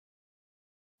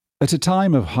At a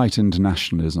time of heightened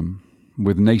nationalism,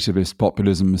 with nativist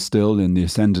populism still in the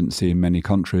ascendancy in many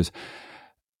countries,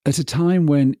 at a time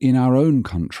when in our own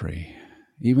country,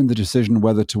 even the decision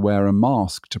whether to wear a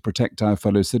mask to protect our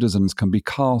fellow citizens can be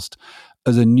cast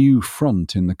as a new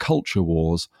front in the culture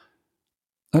wars,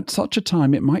 at such a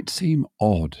time it might seem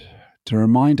odd to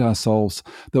remind ourselves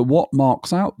that what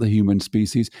marks out the human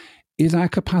species is our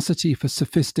capacity for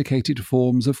sophisticated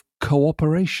forms of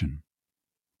cooperation.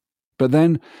 But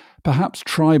then, perhaps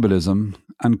tribalism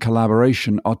and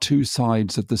collaboration are two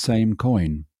sides of the same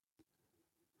coin.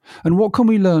 And what can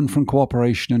we learn from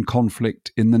cooperation and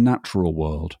conflict in the natural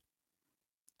world?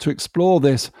 To explore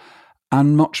this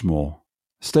and much more,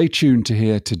 stay tuned to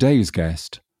hear today's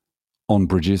guest on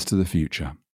Bridges to the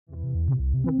Future.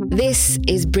 This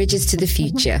is Bridges to the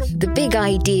Future, the Big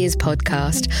Ideas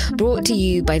podcast, brought to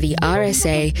you by the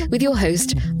RSA with your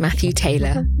host, Matthew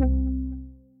Taylor.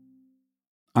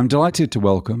 I'm delighted to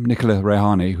welcome Nicola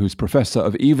Raihani, who's Professor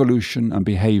of Evolution and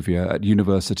Behaviour at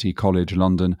University College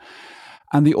London,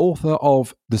 and the author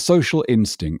of The Social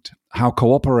Instinct, How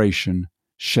Cooperation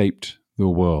Shaped the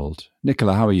World.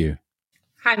 Nicola, how are you?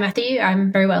 Hi, Matthew.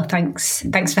 I'm very well, thanks.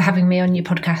 Thanks for having me on your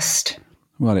podcast.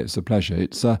 Well, it's a pleasure.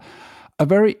 It's a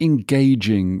very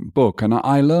engaging book, and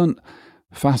I learnt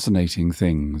fascinating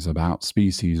things about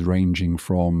species ranging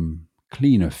from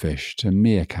cleaner fish to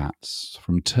meerkats,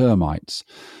 from termites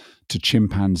to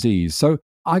chimpanzees. So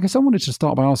I guess I wanted to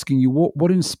start by asking you,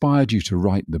 what inspired you to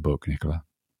write the book, Nicola?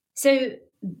 So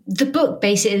the book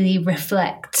basically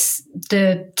reflects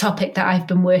the topic that I've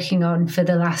been working on for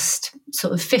the last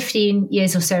sort of 15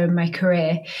 years or so in my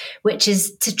career, which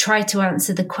is to try to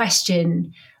answer the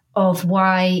question of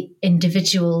why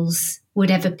individuals would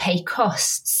ever pay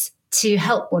costs to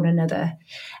help one another.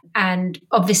 And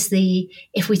obviously,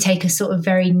 if we take a sort of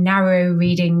very narrow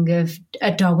reading of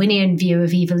a Darwinian view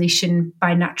of evolution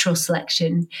by natural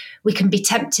selection, we can be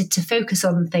tempted to focus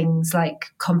on things like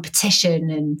competition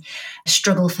and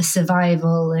struggle for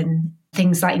survival and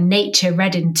things like nature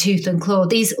red in tooth and claw.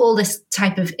 All this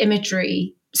type of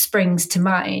imagery springs to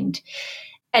mind.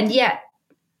 And yet,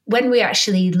 when we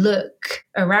actually look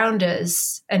around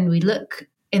us and we look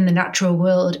in the natural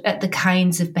world at the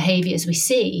kinds of behaviours we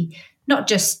see, not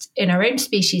just in our own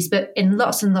species, but in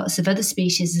lots and lots of other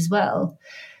species as well,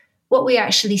 what we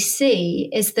actually see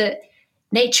is that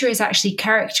nature is actually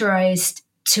characterised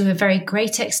to a very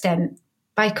great extent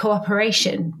by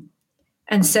cooperation.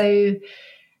 And so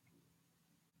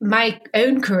my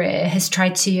own career has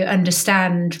tried to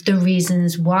understand the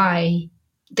reasons why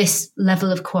this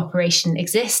level of cooperation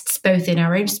exists, both in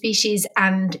our own species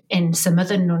and in some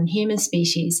other non-human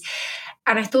species.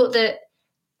 And I thought that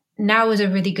now was a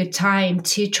really good time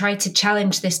to try to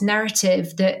challenge this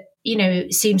narrative that,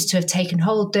 seems to have taken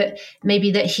hold, that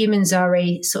maybe that humans are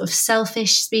a sort of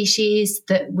selfish species,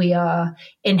 that we are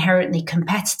inherently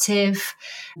competitive,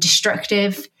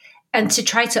 destructive, and to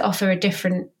try to offer a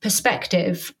different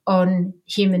perspective on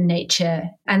human nature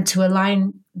and to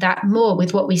align that more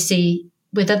with what we see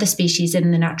with other species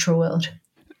in the natural world.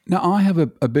 Now, I have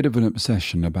a bit of an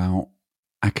obsession about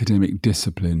academic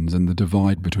disciplines and the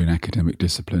divide between academic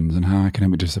disciplines and how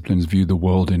academic disciplines view the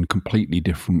world in completely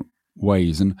different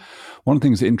ways. And one of the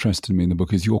things that interested me in the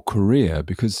book is your career,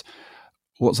 because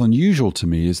what's unusual to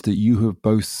me is that you have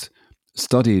both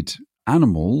studied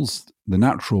animals, the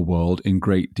natural world, in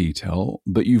great detail,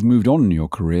 but you've moved on in your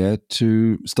career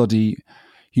to study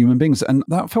human beings. And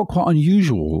that felt quite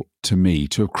unusual to me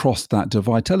to have crossed that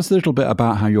divide. Tell us a little bit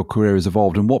about how your career has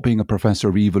evolved and what being a professor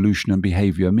of evolution and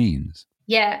behaviour means.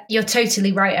 Yeah, you're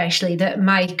totally right, actually, that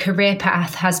my career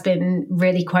path has been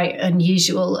really quite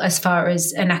unusual as far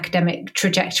as an academic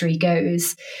trajectory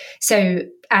goes. So,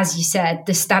 as you said,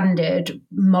 the standard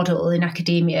model in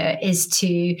academia is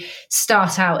to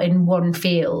start out in one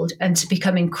field and to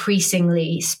become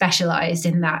increasingly specialised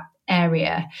in that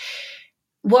area.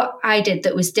 What I did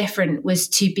that was different was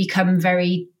to become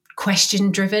very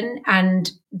question-driven,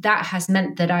 and that has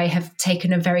meant that I have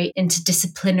taken a very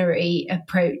interdisciplinary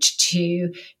approach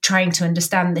to trying to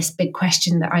understand this big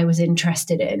question that I was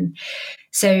interested in.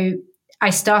 So I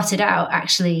started out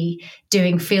actually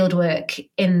doing fieldwork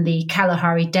in the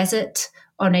Kalahari Desert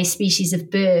on a species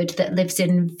of bird that lives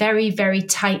in very, very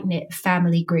tight-knit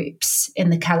family groups in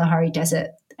the Kalahari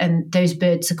Desert, and those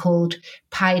birds are called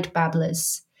pied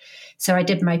babblers. So I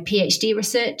did my PhD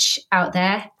research out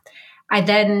there, I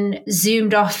then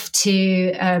zoomed off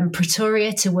to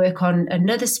Pretoria to work on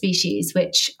another species,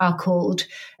 which are called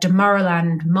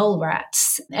Damaraland mole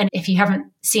rats. And if you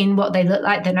haven't seen what they look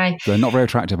like, then They're not very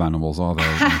attractive animals, are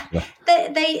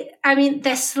they?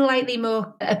 they're slightly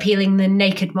more appealing than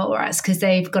naked mole rats because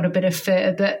they've got a bit of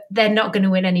fur, but they're not going to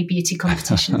win any beauty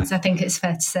competitions, I think it's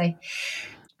fair to say.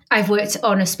 I've worked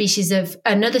on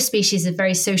another species of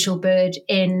very social bird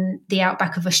in the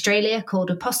outback of Australia called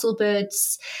apostle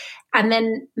birds. And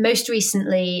then most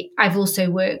recently, I've also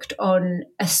worked on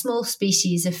a small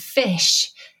species of fish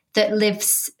that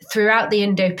lives throughout the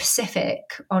Indo-Pacific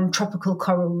on tropical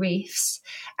coral reefs.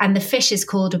 And the fish is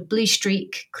called a blue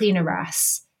streak cleaner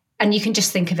wrasse. And you can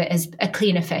just think of it as a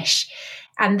cleaner fish.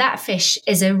 And that fish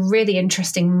is a really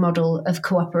interesting model of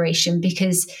cooperation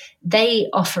because they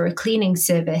offer a cleaning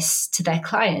service to their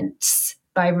clients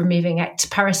by removing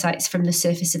ectoparasites from the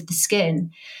surface of the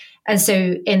skin. And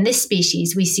so in this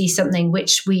species, we see something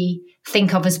which we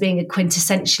think of as being a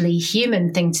quintessentially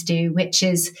human thing to do, which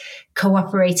is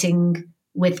cooperating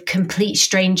with complete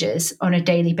strangers on a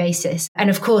daily basis. And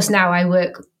of course, now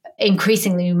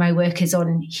increasingly my work is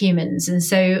on humans. And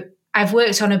so I've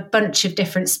worked on a bunch of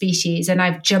different species, and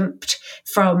I've jumped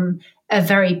from a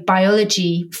very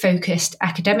biology-focused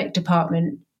academic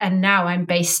department, and now I'm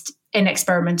based in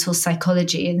experimental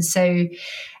psychology. And so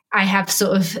I have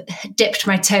sort of dipped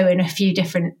my toe in a few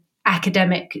different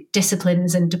academic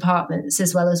disciplines and departments,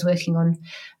 as well as working on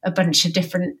a bunch of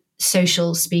different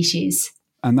social species.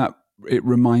 And it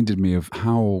reminded me of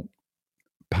how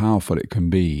powerful it can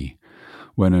be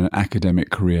when an academic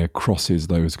career crosses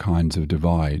those kinds of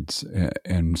divides.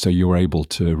 And so you're able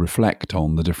to reflect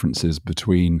on the differences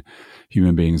between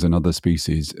human beings and other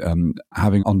species,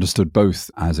 having understood both,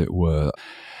 as it were.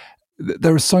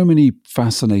 There are so many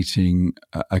fascinating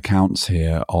accounts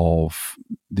here of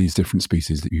these different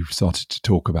species that you've started to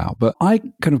talk about. But I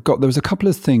there was a couple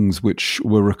of things which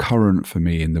were recurrent for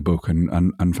me in the book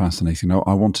and fascinating.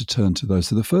 I want to turn to those.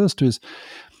 So the first is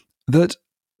that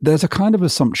there's a kind of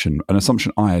assumption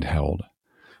I had held,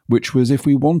 which was if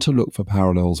we want to look for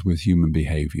parallels with human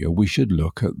behavior, we should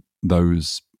look at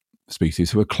those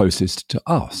species who are closest to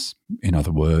us. In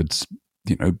other words,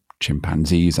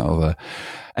 chimpanzees, other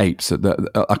apes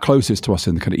that are closest to us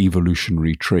in the kind of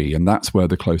evolutionary tree, and that's where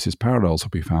the closest parallels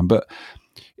will be found. But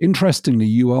interestingly,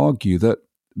 you argue that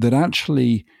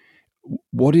actually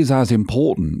what is as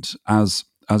important as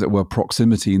it were,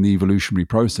 proximity in the evolutionary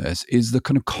process is the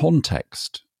kind of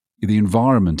context, the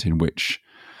environment in which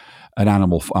an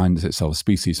animal finds itself, a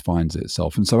species finds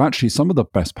itself. And so actually some of the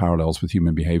best parallels with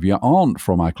human behavior aren't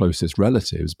from our closest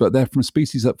relatives, but they're from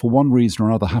species that for one reason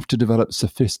or other have to develop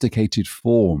sophisticated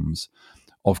forms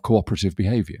of cooperative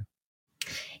behavior.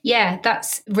 Yeah,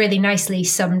 that's really nicely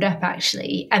summed up,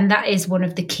 actually. And that is one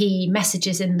of the key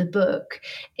messages in the book,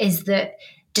 is that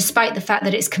despite the fact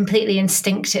that it's completely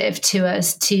instinctive to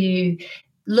us to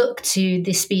look to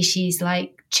the species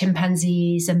like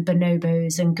chimpanzees and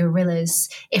bonobos and gorillas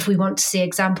if we want to see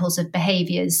examples of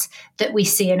behaviors that we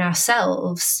see in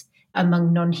ourselves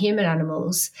among non-human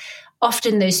animals,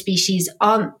 often those species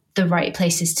aren't the right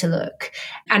places to look.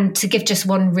 And to give just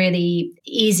one really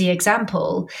easy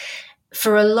example,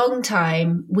 for a long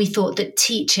time, we thought that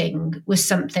teaching was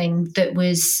something that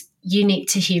was unique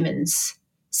to humans.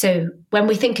 So when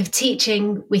we think of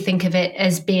teaching, we think of it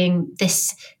as being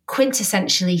this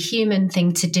quintessentially human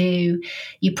thing to do.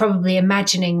 You're probably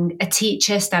imagining a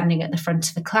teacher standing at the front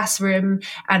of the classroom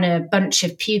and a bunch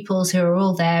of pupils who are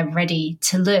all there ready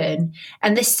to learn.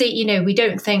 And this, we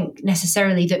don't think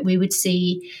necessarily that we would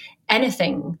see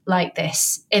anything like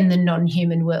this in the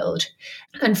non-human world.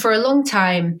 And for a long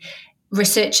time,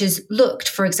 researchers looked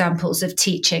for examples of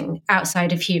teaching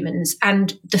outside of humans,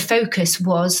 and the focus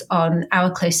was on our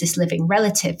closest living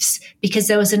relatives, because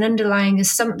there was an underlying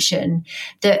assumption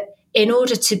that in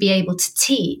order to be able to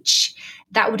teach,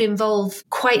 that would involve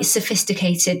quite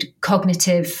sophisticated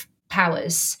cognitive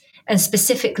powers, and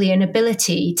specifically an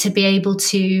ability to be able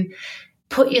to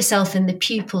put yourself in the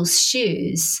pupil's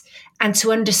shoes and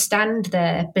to understand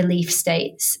their belief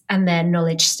states and their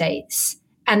knowledge states,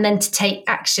 and then to take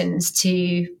actions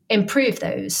to improve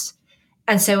those.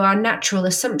 And so our natural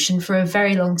assumption for a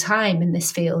very long time in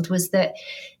this field was that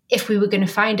if we were going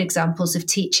to find examples of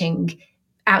teaching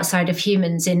outside of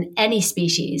humans in any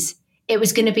species, it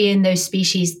was going to be in those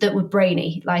species that were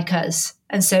brainy like us.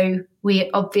 And so we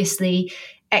obviously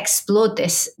explored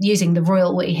this using the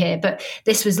royal we here, but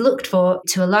this was looked for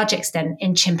to a large extent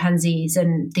in chimpanzees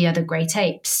and the other great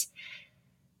apes.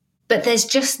 But there's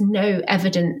just no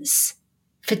evidence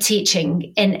for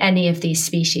teaching in any of these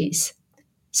species.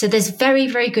 So there's very,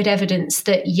 very good evidence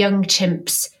that young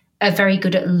chimps are very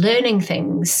good at learning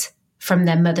things from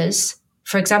their mothers.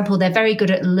 For example, they're very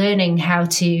good at learning how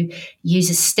to use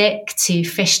a stick to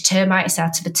fish termites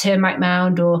out of a termite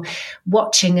mound, or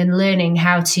watching and learning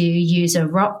how to use a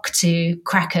rock to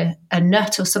crack a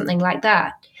nut or something like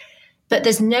that. But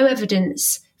there's no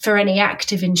evidence for any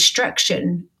active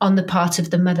instruction on the part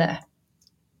of the mother.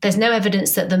 There's no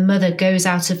evidence that the mother goes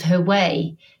out of her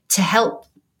way to help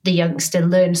the youngster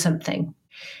learn something.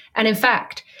 And in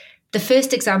fact, the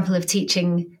first example of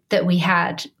teaching that we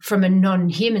had from a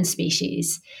non-human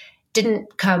species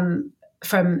didn't come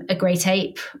from a great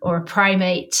ape or a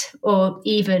primate or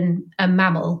even a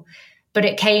mammal, but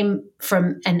it came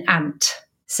from an ant.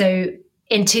 So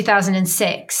in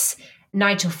 2006,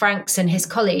 Nigel Franks and his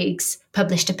colleagues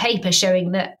published a paper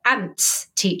showing that ants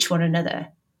teach one another.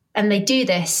 And they do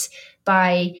this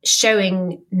by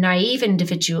showing naive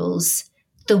individuals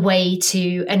the way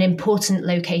to an important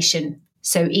location.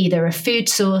 So either a food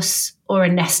source or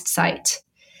a nest site.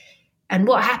 And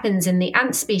what happens in the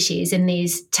ant species, in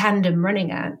these tandem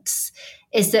running ants,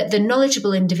 is that the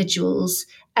knowledgeable individuals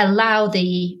allow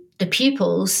the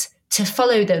pupils to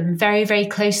follow them very, very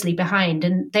closely behind.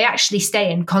 And they actually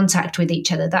stay in contact with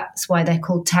each other. That's why they're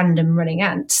called tandem running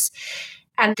ants.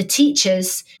 And the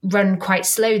teachers run quite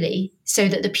slowly so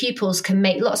that the pupils can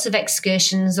make lots of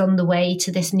excursions on the way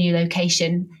to this new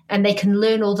location, and they can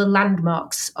learn all the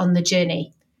landmarks on the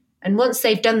journey. And once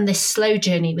they've done this slow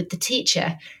journey with the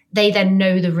teacher, they then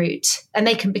know the route, and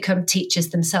they can become teachers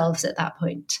themselves at that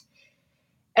point.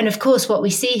 And of course, what we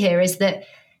see here is that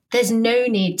there's no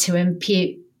need to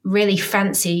impute really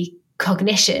fancy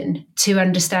cognition to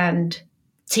understand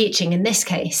teaching in this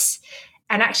case.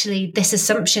 And actually, this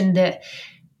assumption that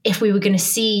if we were going to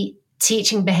see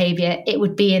teaching behavior, it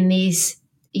would be in these,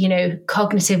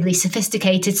 cognitively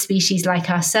sophisticated species like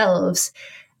ourselves,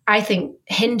 I think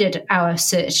hindered our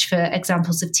search for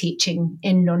examples of teaching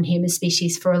in non-human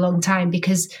species for a long time,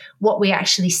 because what we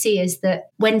actually see is that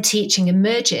when teaching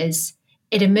emerges,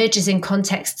 it emerges in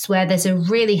contexts where there's a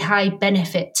really high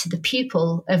benefit to the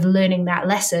pupil of learning that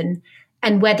lesson,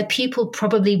 and where the pupil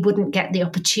probably wouldn't get the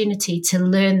opportunity to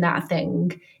learn that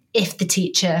thing if the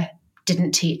teacher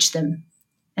didn't teach them.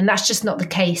 And that's just not the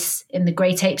case in the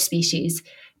great ape species,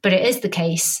 but it is the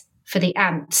case for the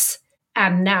ants.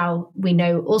 And now we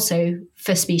know also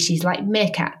for species like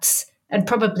meerkats, and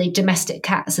probably domestic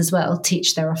cats as well,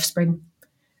 teach their offspring.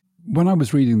 When I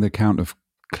was reading the account of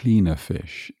cleaner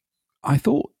fish, I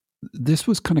thought this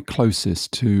was kind of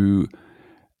closest to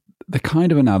the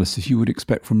kind of analysis you would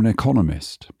expect from an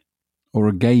economist or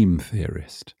a game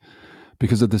theorist,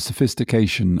 because of the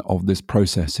sophistication of this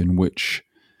process in which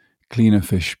cleaner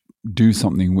fish do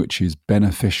something which is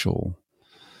beneficial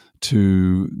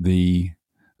to the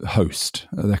host.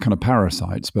 They're kind of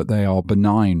parasites, but they are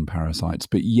benign parasites.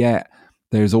 But yet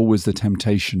there's always the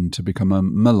temptation to become a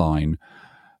malign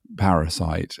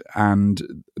parasite. And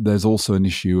there's also an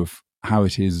issue of how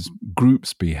it is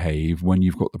groups behave when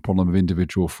you've got the problem of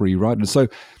individual free riders. So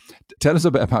tell us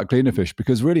a bit about cleaner fish,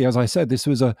 because really, as I said, this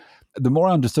was the more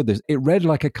I understood this, it read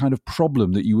like a kind of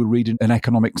problem that you would read in an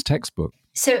economics textbook.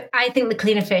 So I think the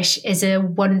cleaner fish is a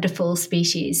wonderful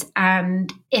species.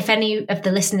 And if any of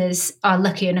the listeners are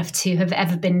lucky enough to have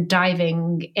ever been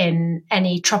diving in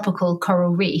any tropical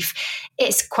coral reef,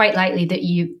 it's quite likely that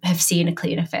you have seen a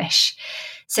cleaner fish.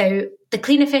 So the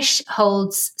cleaner fish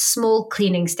holds small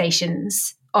cleaning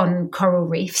stations on coral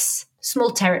reefs,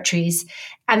 small territories,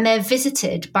 and they're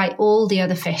visited by all the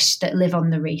other fish that live on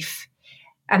the reef.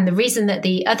 And the reason that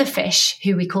the other fish,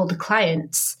 who we call the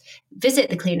clients, visit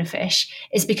the cleaner fish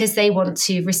is because they want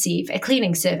to receive a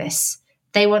cleaning service.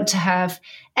 They want to have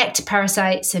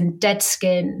ectoparasites and dead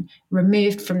skin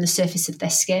removed from the surface of their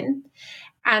skin.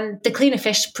 And the cleaner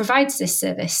fish provides this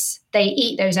service. They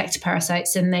eat those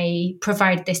ectoparasites and they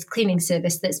provide this cleaning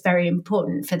service that's very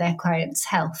important for their clients'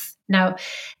 health. Now,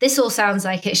 this all sounds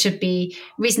like it should be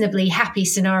reasonably happy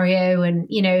scenario, and,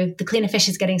 the cleaner fish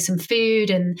is getting some food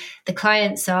and the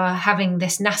clients are having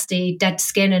this nasty dead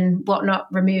skin and whatnot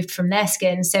removed from their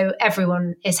skin, so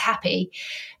everyone is happy.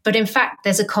 But in fact,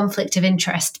 there's a conflict of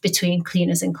interest between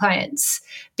cleaners and clients,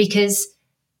 because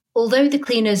although the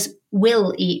cleaners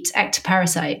will eat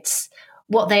ectoparasites,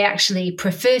 what they actually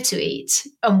prefer to eat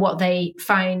and what they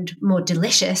find more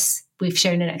delicious, we've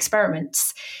shown in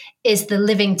experiments, is the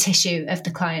living tissue of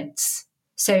the clients.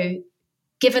 So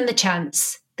given the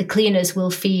chance, the cleaners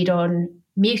will feed on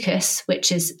mucus,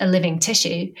 which is a living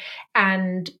tissue,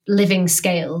 and living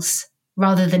scales,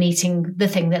 rather than eating the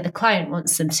thing that the client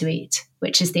wants them to eat,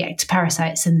 which is the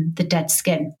ectoparasites and the dead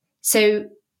skin. So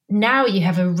now you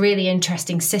have a really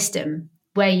interesting system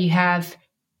where you have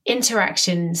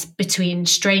interactions between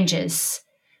strangers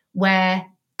where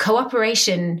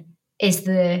cooperation is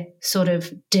the sort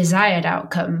of desired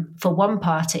outcome for one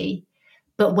party,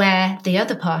 but where the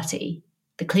other party,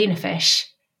 the cleaner fish,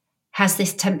 has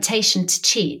this temptation to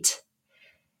cheat.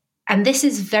 And this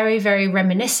is very, very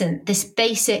reminiscent. This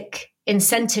basic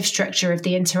incentive structure of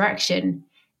the interaction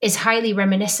is highly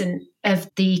reminiscent of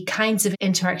the kinds of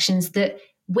interactions that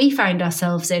we find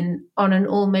ourselves in on an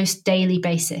almost daily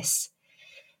basis.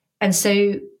 And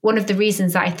so one of the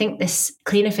reasons that I think this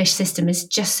cleaner fish system is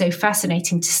just so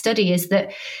fascinating to study is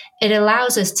that it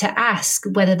allows us to ask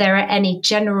whether there are any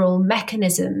general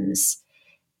mechanisms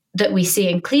that we see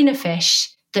in cleaner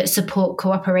fish that support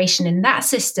cooperation in that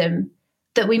system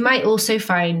that we might also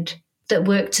find that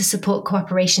work to support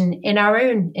cooperation in our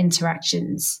own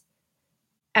interactions.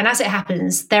 And as it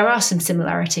happens, there are some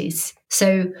similarities.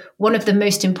 So one of the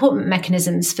most important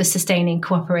mechanisms for sustaining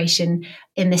cooperation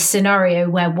in this scenario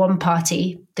where one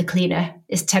party, the cleaner,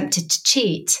 is tempted to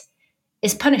cheat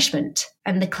is punishment.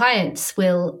 And the clients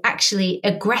will actually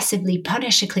aggressively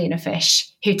punish a cleaner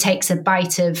fish who takes a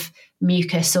bite of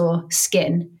mucus or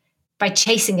skin by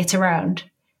chasing it around.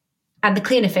 And the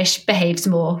cleaner fish behaves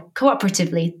more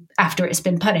cooperatively after it's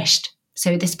been punished.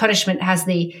 So this punishment has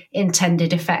the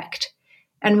intended effect.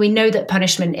 And we know that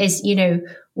punishment is,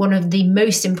 one of the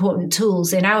most important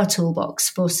tools in our toolbox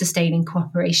for sustaining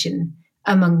cooperation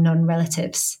among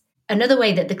non-relatives. Another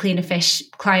way that the cleaner fish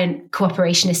client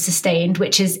cooperation is sustained,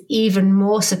 which is even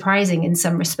more surprising in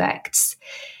some respects,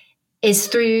 is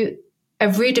through a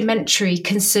rudimentary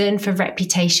concern for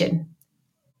reputation.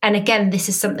 And again, this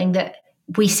is something that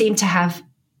we seem to have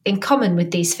in common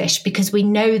with these fish, because we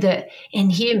know that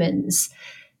in humans,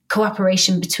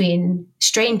 cooperation between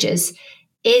strangers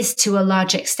is to a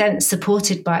large extent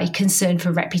supported by concern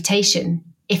for reputation.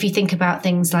 If you think about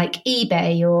things like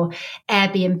eBay or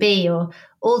Airbnb or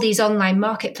all these online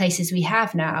marketplaces we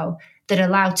have now that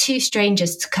allow two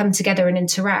strangers to come together and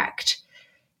interact,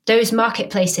 those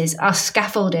marketplaces are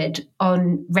scaffolded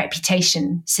on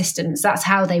reputation systems. That's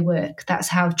how they work. That's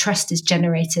how trust is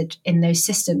generated in those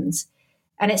systems.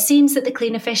 And it seems that the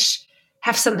cleaner fish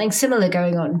have something similar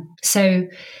going on. So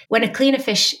when a cleaner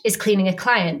fish is cleaning a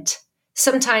client,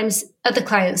 sometimes other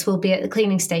clients will be at the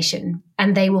cleaning station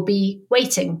and they will be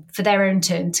waiting for their own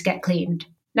turn to get cleaned.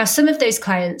 Now, some of those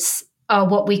clients are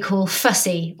what we call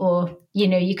fussy, or,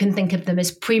 you can think of them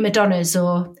as prima donnas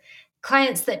or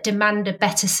clients that demand a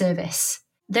better service.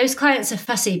 Those clients are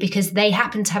fussy because they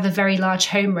happen to have a very large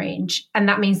home range, and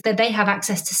that means that they have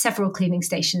access to several cleaning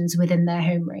stations within their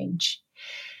home range.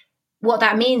 What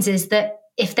that means is that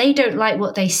if they don't like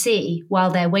what they see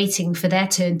while they're waiting for their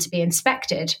turn to be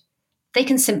inspected, they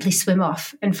can simply swim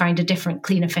off and find a different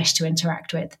cleaner fish to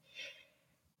interact with.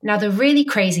 Now, the really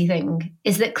crazy thing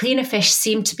is that cleaner fish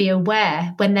seem to be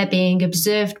aware when they're being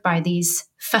observed by these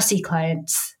fussy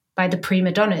clients, by the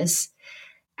prima donnas,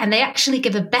 and they actually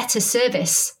give a better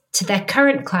service to their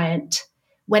current client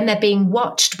when they're being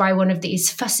watched by one of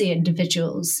these fussy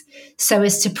individuals, so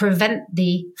as to prevent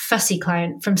the fussy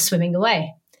client from swimming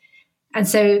away. And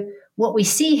so what we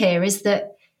see here is that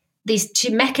these two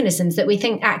mechanisms that we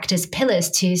think act as pillars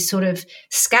to sort of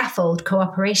scaffold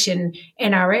cooperation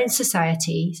in our own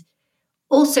societies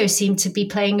also seem to be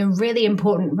playing a really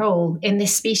important role in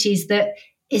this species that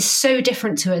is so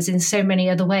different to us in so many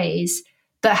other ways,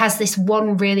 but has this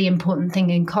one really important thing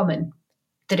in common,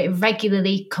 that it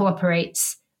regularly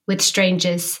cooperates with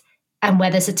strangers and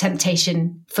where there's a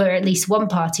temptation for at least one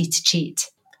party to cheat.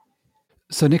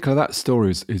 So, Nicola, that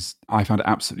story is I found it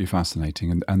absolutely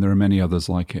fascinating, and there are many others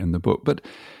like it in the book. But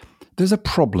there's a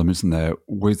problem, isn't there,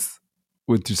 with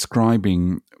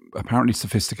describing apparently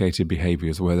sophisticated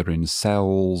behaviours, whether in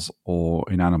cells or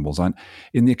in animals. And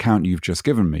in the account you've just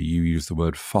given me, you use the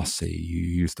word fussy, you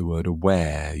use the word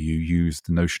aware, you use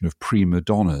the notion of prima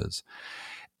donnas.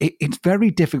 It's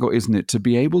very difficult, isn't it, to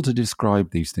be able to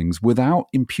describe these things without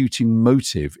imputing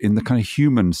motive in the kind of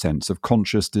human sense of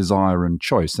conscious desire and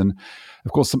choice. And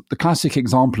of course, the classic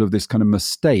example of this kind of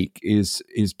mistake is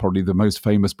probably the most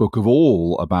famous book of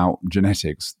all about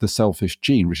genetics, The Selfish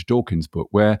Gene, Richard Dawkins' book,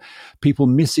 where people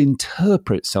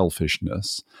misinterpret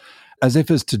selfishness as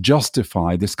if as to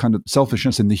justify this kind of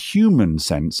selfishness in the human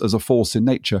sense as a force in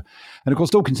nature. And of course,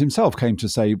 Dawkins himself came to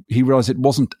say he realized it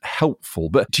wasn't helpful,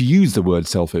 but to use the word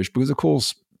selfish, because of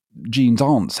course, genes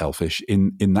aren't selfish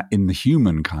in the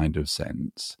human kind of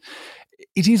sense.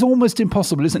 It is almost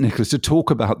impossible, isn't it, Nicholas, to talk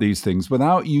about these things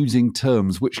without using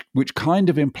terms which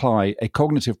kind of imply a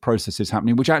cognitive process is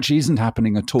happening, which actually isn't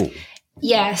happening at all.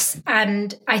 Yes.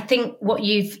 And I think what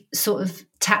you've sort of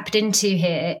tapped into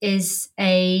here is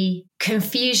a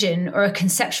confusion or a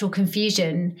conceptual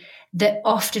confusion that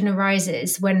often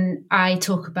arises when I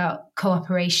talk about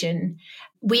cooperation.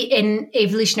 In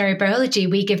evolutionary biology,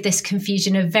 we give this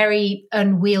confusion a very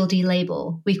unwieldy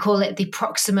label. We call it the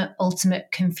proximate ultimate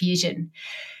confusion.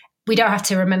 We don't have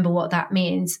to remember what that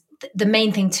means. The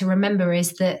main thing to remember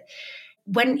is that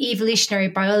when evolutionary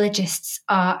biologists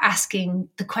are asking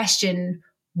the question,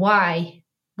 why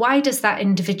does that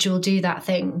individual do that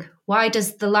thing? Why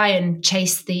does the lion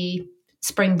chase the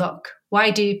springbok?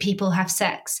 Why do people have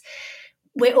sex?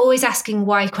 We're always asking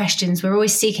why questions. We're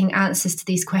always seeking answers to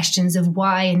these questions of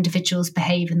why individuals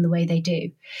behave in the way they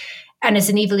do. And as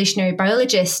an evolutionary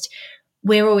biologist,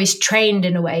 we're always trained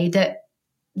in a way that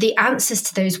the answers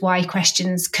to those why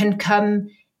questions can come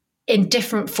in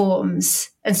different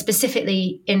forms, and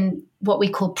specifically in what we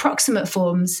call proximate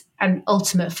forms and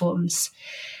ultimate forms.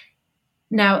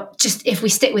 Now, just if we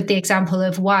stick with the example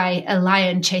of why a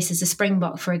lion chases a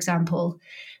springbok, for example,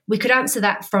 we could answer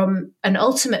that from an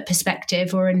ultimate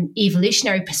perspective or an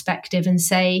evolutionary perspective and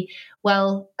say,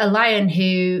 well, a lion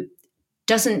who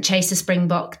doesn't chase a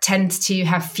springbok tends to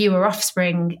have fewer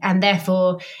offspring, and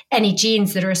therefore any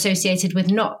genes that are associated with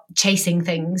not chasing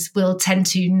things will tend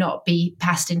to not be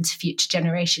passed into future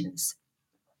generations.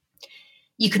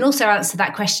 You can also answer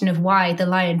that question of why the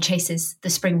lion chases the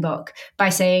springbok by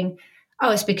saying,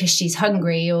 oh, it's because she's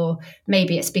hungry, or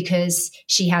maybe it's because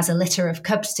she has a litter of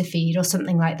cubs to feed, or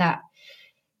something like that.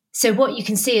 So what you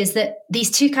can see is that these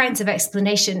two kinds of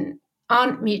explanation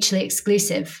aren't mutually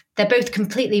exclusive. They're both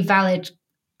completely valid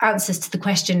answers to the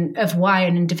question of why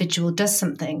an individual does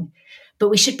something. But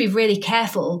we should be really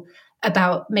careful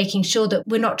about making sure that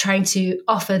we're not trying to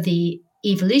offer the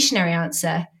evolutionary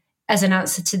answer as an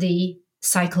answer to the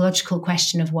psychological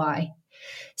question of why.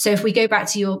 So if we go back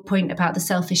to your point about the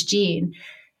selfish gene,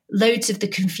 loads of the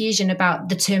confusion about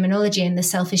the terminology in the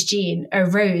selfish gene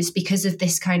arose because of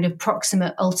this kind of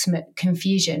proximate ultimate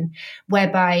confusion,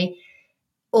 whereby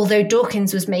although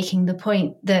Dawkins was making the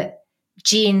point that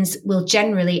genes will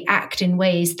generally act in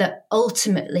ways that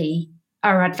ultimately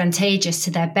are advantageous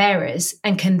to their bearers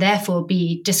and can therefore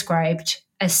be described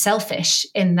as selfish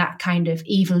in that kind of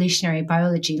evolutionary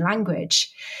biology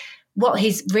language. What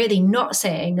he's really not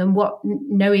saying, and what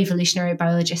no evolutionary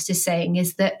biologist is saying,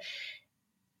 is that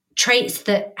traits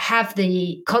that have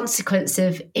the consequence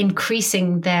of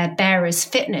increasing their bearer's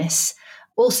fitness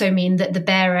also mean that the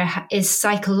bearer is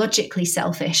psychologically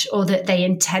selfish, or that they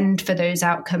intend for those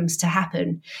outcomes to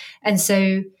happen. And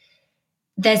so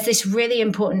there's this really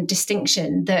important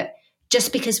distinction that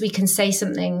just because we can say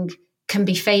something can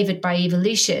be favored by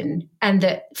evolution, and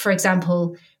that, for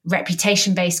example,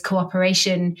 reputation-based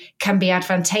cooperation can be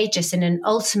advantageous in an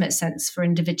ultimate sense for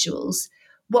individuals,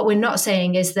 what we're not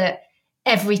saying is that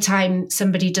every time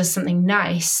somebody does something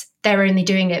nice, they're only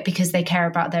doing it because they care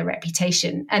about their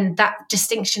reputation. And that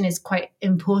distinction is quite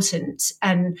important.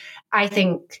 And I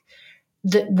think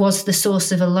that was the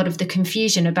source of a lot of the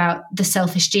confusion about the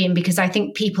selfish gene, because I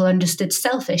think people understood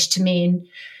selfish to mean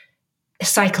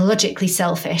psychologically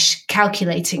selfish,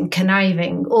 calculating,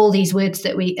 conniving, all these words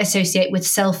that we associate with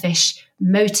selfish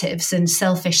motives and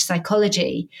selfish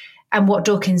psychology. And what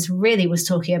Dawkins really was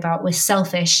talking about was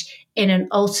selfish in an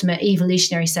ultimate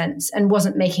evolutionary sense, and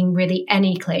wasn't making really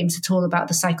any claims at all about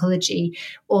the psychology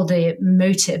or the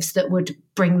motives that would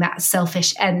bring that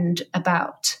selfish end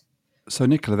about. So,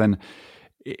 Nicola, then,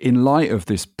 in light of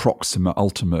this proximate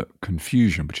ultimate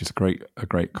confusion, which is a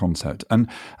great concept, and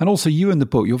also you in the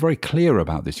book, you're very clear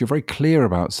about this. You're very clear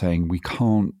about saying we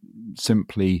can't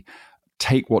simply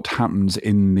take what happens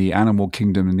in the animal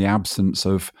kingdom in the absence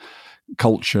of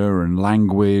culture and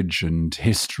language and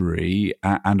history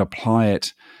and apply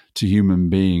it to human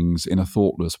beings in a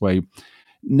thoughtless way.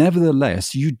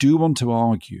 Nevertheless, you do want to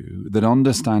argue that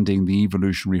understanding the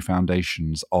evolutionary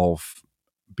foundations of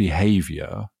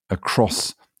behavior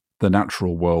across the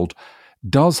natural world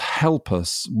does help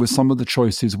us with some of the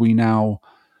choices we now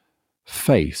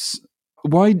face.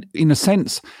 Why, in a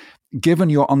sense, given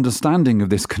your understanding of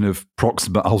this kind of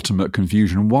proximate ultimate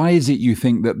confusion, why is it you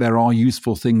think that there are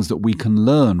useful things that we can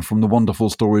learn from the wonderful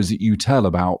stories that you tell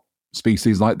about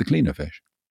species like the cleanerfish?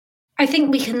 I think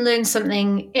we can learn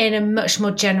something in a much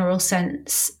more general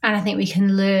sense. And I think we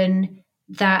can learn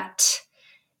that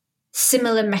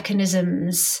similar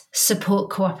mechanisms support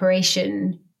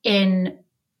cooperation in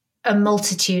a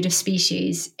multitude of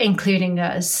species, including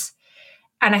us.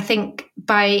 And I think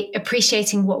by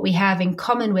appreciating what we have in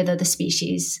common with other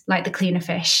species, like the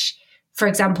cleanerfish, for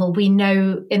example, we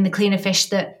know in the cleanerfish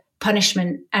that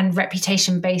punishment and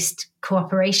reputation-based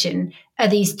cooperation are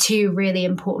these two really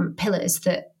important pillars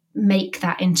that make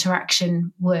that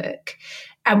interaction work.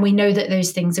 And we know that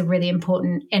those things are really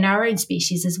important in our own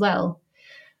species as well.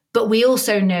 But we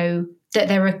also know that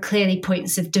there are clearly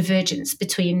points of divergence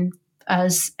between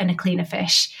us and a cleaner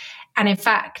fish. And in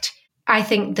fact, I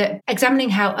think that examining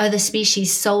how other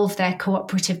species solve their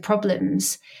cooperative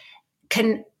problems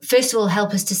can, first of all,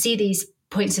 help us to see these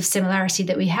points of similarity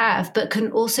that we have, but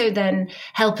can also then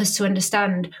help us to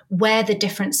understand where the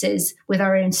differences with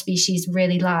our own species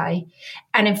really lie.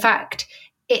 And in fact,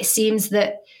 it seems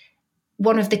that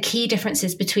one of the key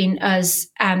differences between us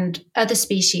and other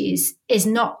species is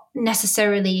not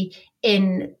necessarily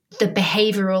in the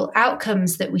behavioral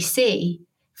outcomes that we see.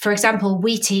 For example,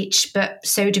 we teach, but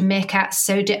so do meerkats,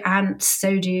 so do ants,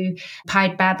 so do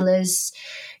pied babblers.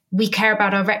 We care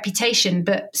about our reputation,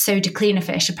 but so do cleaner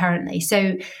fish, apparently.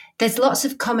 So there's lots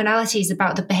of commonalities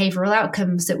about the behavioral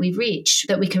outcomes that we reach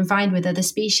that we can find with other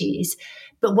species.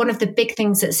 But one of the big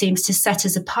things that seems to set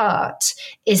us apart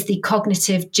is the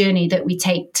cognitive journey that we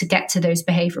take to get to those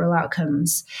behavioral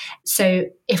outcomes. So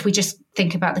if we just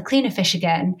think about the cleaner fish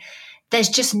again, there's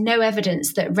just no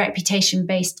evidence that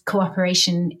reputation-based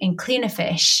cooperation in cleaner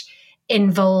fish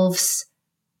involves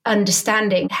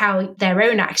understanding how their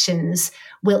own actions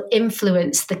will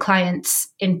influence the client's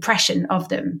impression of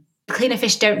them. Cleaner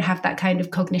fish don't have that kind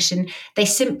of cognition. They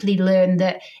simply learn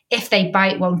that if they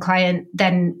bite one client,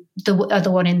 then the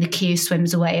other one in the queue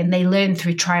swims away, and they learn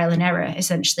through trial and error,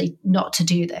 essentially, not to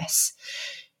do this.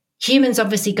 Humans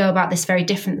obviously go about this very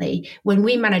differently. When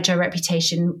we manage our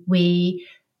reputation, we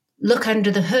look under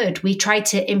the hood. We try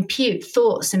to impute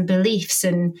thoughts and beliefs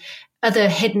and other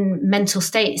hidden mental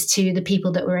states to the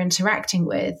people that we're interacting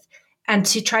with, and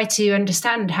to try to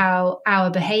understand how our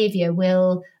behavior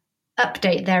will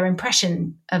update their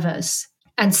impression of us.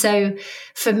 And so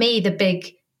for me, the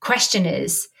big question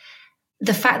is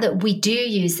the fact that we do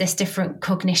use this different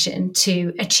cognition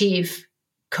to achieve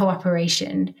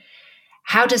cooperation.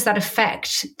 How does that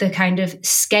affect the kind of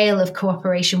scale of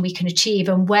cooperation we can achieve,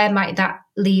 and where might that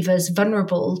leave us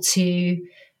vulnerable to,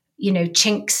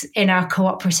 chinks in our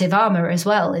cooperative armor as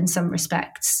well, in some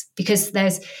respects? Because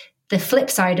there's the flip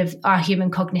side of our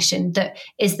human cognition that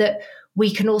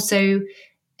we can also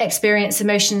experience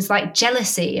emotions like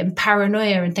jealousy and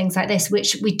paranoia and things like this,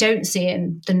 which we don't see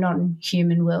in the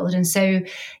non-human world. And so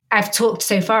I've talked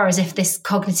so far as if this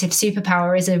cognitive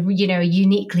superpower is a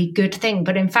uniquely good thing.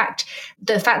 But in fact,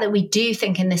 the fact that we do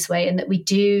think in this way, and that we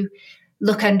do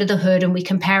look under the hood and we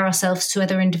compare ourselves to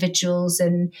other individuals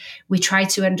and we try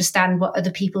to understand what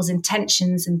other people's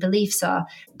intentions and beliefs are,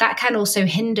 that can also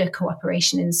hinder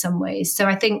cooperation in some ways. So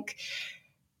I think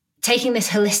taking this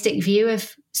holistic view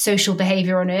of social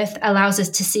behavior on Earth allows us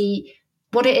to see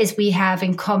what it is we have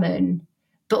in common,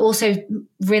 but also,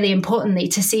 really importantly,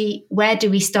 to see where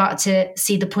do we start to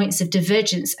see the points of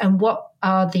divergence and what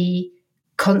are the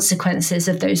consequences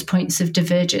of those points of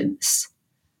divergence.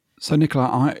 So,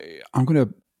 Nicola, I'm going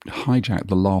to hijack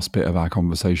the last bit of our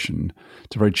conversation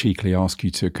to very cheekily ask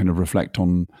you to kind of reflect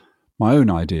on my own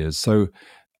ideas. So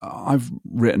I've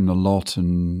written a lot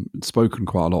and spoken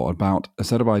quite a lot about a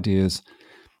set of ideas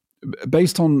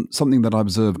based on something that I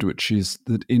observed, which is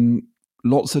that in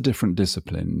lots of different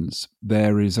disciplines,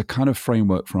 there is a kind of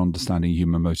framework for understanding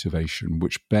human motivation,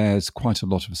 which bears quite a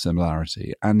lot of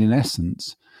similarity. And in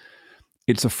essence,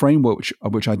 it's a framework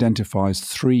which identifies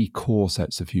three core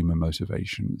sets of human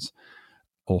motivations: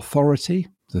 authority,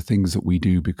 the things that we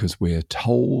do because we're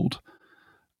told;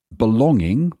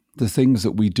 belonging, the things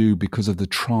that we do because of the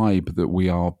tribe that we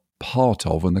are part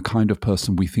of and the kind of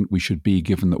person we think we should be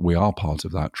given that we are part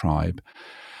of that tribe;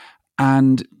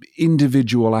 and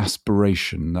individual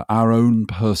aspiration, our own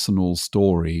personal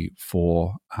story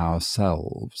for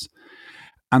ourselves.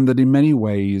 And that in many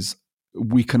ways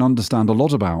we can understand a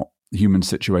lot about human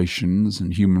situations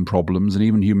and human problems and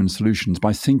even human solutions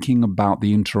by thinking about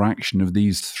the interaction of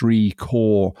these three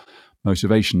core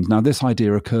motivations. Now, this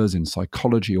idea occurs in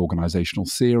psychology, organizational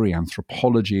theory,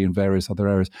 anthropology, and various other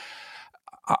areas.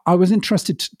 I was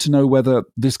interested to know whether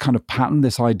this kind of pattern,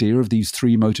 this idea of these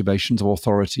three motivations of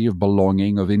authority, of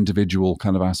belonging, of individual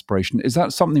kind of aspiration, is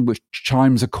that something which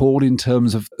chimes a chord in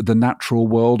terms of the natural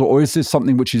world, or is this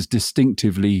something which is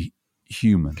distinctively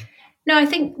human? No, I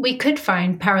think we could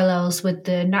find parallels with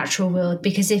the natural world,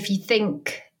 because if you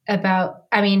think about,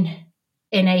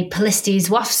 in a Polistes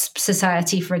wasp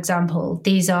society, for example,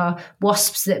 these are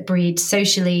wasps that breed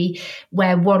socially,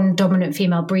 where one dominant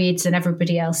female breeds and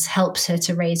everybody else helps her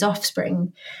to raise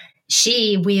offspring.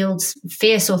 She wields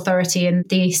fierce authority and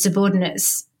the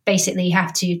subordinates basically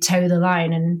have to toe the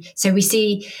line. And so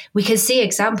we can see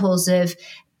examples of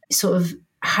sort of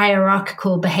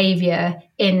hierarchical behavior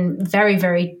in very,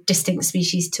 very distinct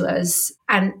species to us.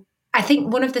 And I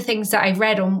think one of the things that I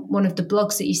read on one of the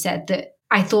blogs that you said that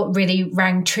I thought really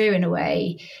rang true in a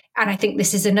way. And I think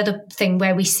this is another thing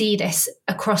where we see this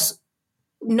across,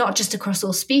 not just across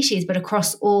all species, but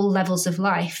across all levels of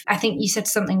life. I think you said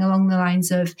something along the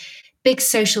lines of big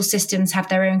social systems have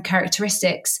their own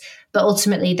characteristics, but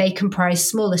ultimately they comprise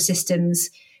smaller systems,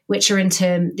 which are in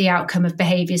turn the outcome of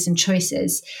behaviors and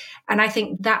choices. And I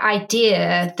think that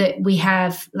idea that we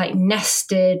have like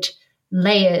nested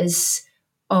layers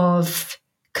of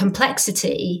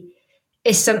complexity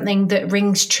is something that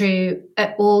rings true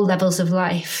at all levels of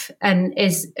life and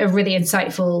is a really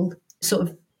insightful sort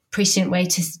of prescient way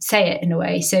to say it in a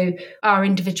way. So our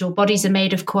individual bodies are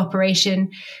made of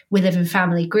cooperation. We live in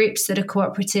family groups that are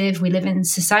cooperative. We live in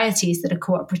societies that are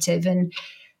cooperative. And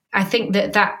I think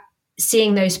that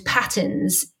seeing those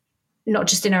patterns, not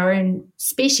just in our own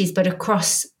species, but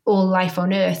across all life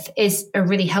on Earth, is a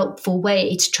really helpful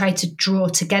way to try to draw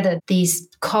together these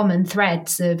common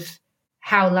threads of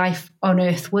how life on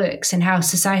Earth works and how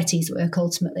societies work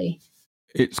ultimately.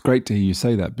 It's great to hear you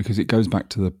say that, because it goes back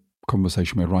to the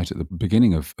conversation we had right at the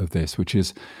beginning of this, which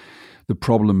is the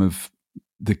problem of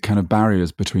the kind of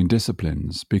barriers between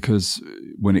disciplines. Because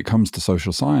when it comes to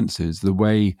social sciences, the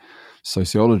way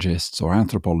sociologists or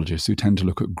anthropologists who tend to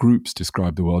look at groups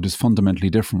describe the world is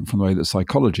fundamentally different from the way that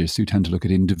psychologists who tend to look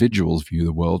at individuals view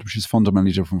the world, which is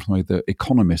fundamentally different from the way that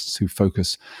economists who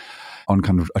focus on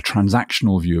kind of a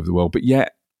transactional view of the world. But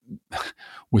yet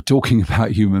we're talking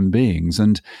about human beings,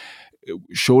 and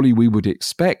surely we would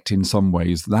expect in some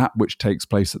ways that which takes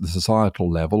place at the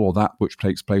societal level or that which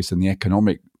takes place in the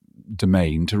economic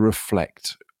domain to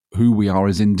reflect who we are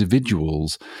as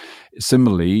individuals.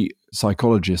 Similarly,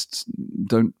 psychologists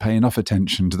don't pay enough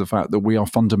attention to the fact that we are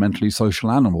fundamentally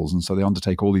social animals, and so they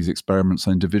undertake all these experiments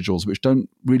on individuals which don't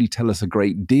really tell us a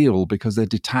great deal because they're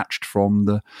detached from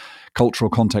the cultural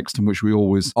context in which we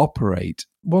always operate.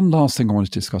 One last thing I want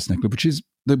to discuss, Nicola, which is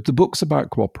the book's about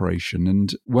cooperation.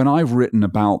 And when I've written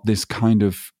about this kind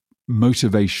of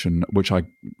motivation, which I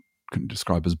can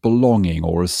describe as belonging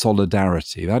or as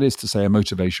solidarity, that is to say, a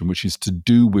motivation which is to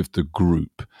do with the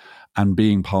group and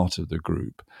being part of the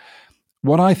group.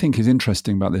 What I think is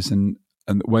interesting about this, and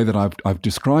the way that I've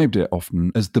described it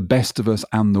often as the best of us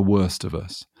and the worst of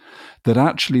us, that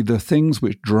actually the things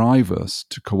which drive us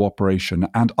to cooperation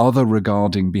and other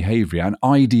regarding behavior and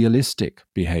idealistic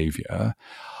behavior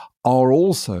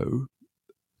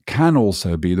can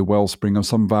also be the wellspring of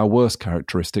some of our worst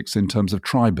characteristics in terms of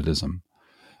tribalism,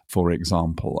 for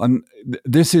example. And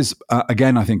this is,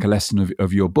 again, I think a lesson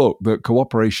of your book, that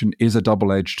cooperation is a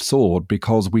double-edged sword,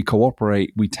 because we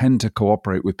tend to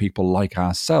cooperate with people like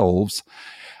ourselves,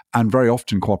 and very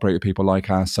often cooperate with people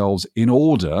like ourselves in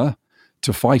order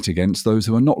to fight against those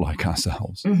who are not like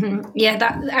ourselves. Mm-hmm. Yeah,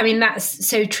 that's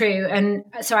so true. And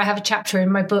so I have a chapter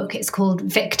in my book, it's called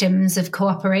Victims of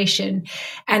Cooperation.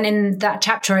 And in that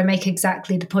chapter, I make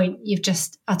exactly the point you've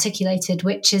just articulated,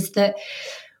 which is that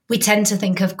we tend to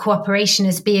think of cooperation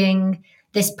as being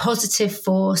this positive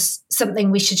force,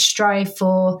 something we should strive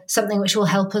for, something which will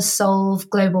help us solve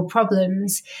global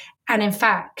problems. And in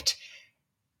fact,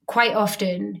 quite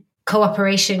often,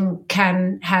 cooperation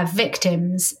can have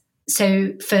victims.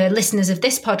 So for listeners of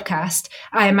this podcast,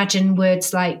 I imagine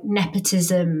words like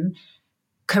nepotism,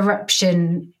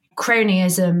 corruption,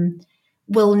 cronyism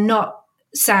will not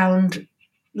sound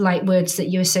like words that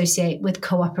you associate with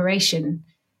cooperation.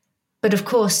 But of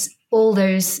course, all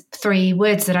those three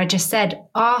words that I just said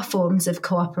are forms of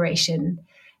cooperation,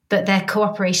 but they're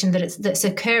cooperation that's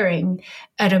occurring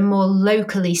at a more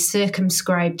locally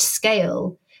circumscribed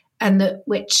scale, and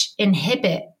which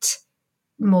inhibit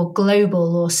more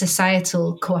global or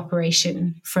societal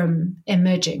cooperation from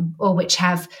emerging, or which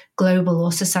have global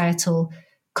or societal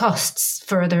costs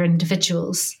for other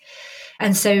individuals.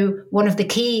 And so one of the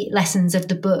key lessons of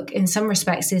the book in some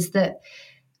respects is that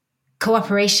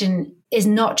cooperation is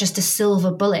not just a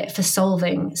silver bullet for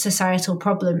solving societal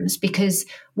problems, because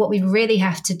what we really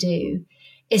have to do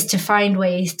is to find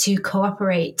ways to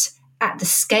cooperate at the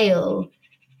scale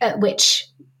at which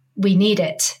we need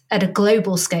it, at a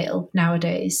global scale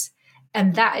nowadays.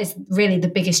 And that is really the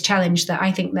biggest challenge that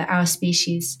I think that our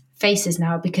species faces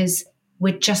now, because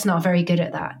we're just not very good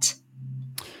at that.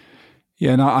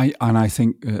 Yeah, and I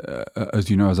think, as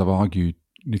you know, as I've argued,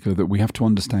 Nicola, that we have to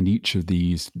understand each of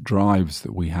these drives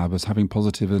that we have as having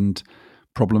positive and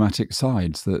problematic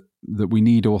sides, that we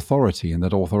need authority, and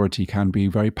that authority can be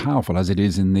very powerful, as it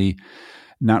is in the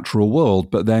natural world.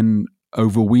 But then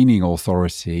overweening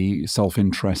authority,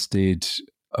 self-interested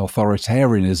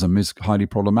authoritarianism, is highly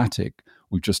problematic.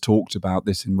 We've just talked about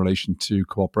this in relation to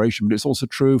cooperation, but it's also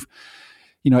true of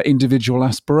individual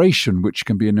aspiration, which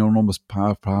can be an enormous,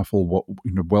 powerful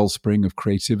wellspring of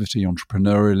creativity,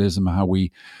 entrepreneurialism, how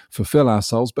we fulfill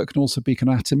ourselves, but can also be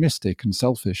kind of atomistic and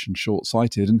selfish and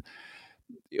short-sighted. And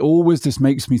always this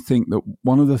makes me think that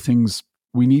one of the things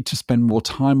we need to spend more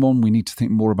time on, we need to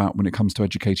think more about when it comes to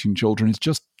educating children, is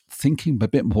just thinking a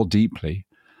bit more deeply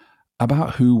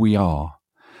about who we are.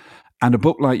 And a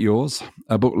book like yours,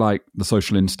 a book like The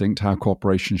Social Instinct, How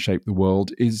Cooperation Shaped the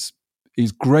World, is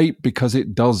great because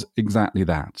it does exactly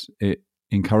that. It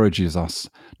encourages us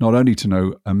not only to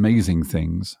know amazing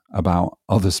things about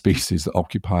other species that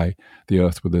occupy the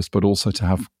earth with us, but also to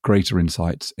have greater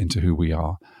insights into who we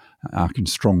are. I can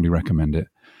strongly recommend it.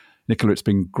 Nicola, it's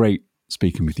been great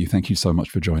speaking with you. Thank you so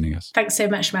much for joining us. Thanks so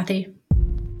much, Matthew.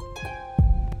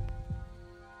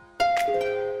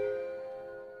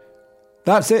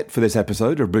 That's it for this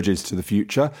episode of Bridges to the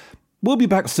Future. We'll be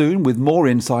back soon with more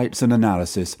insights and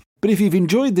analysis. But if you've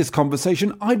enjoyed this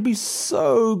conversation, I'd be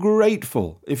so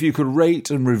grateful if you could rate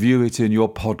and review it in your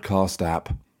podcast app.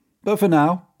 But for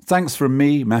now, thanks from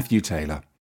me, Matthew Taylor.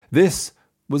 This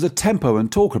was a Tempo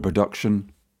and Talker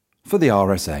production for the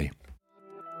RSA.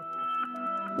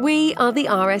 We are the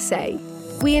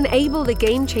RSA. We enable the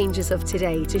game changers of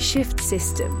today to shift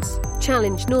systems,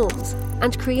 challenge norms,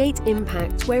 and create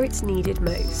impact where it's needed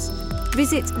most.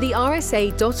 Visit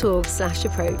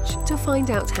thersa.org/approach to find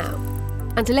out how.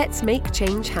 And let's make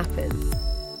change happen.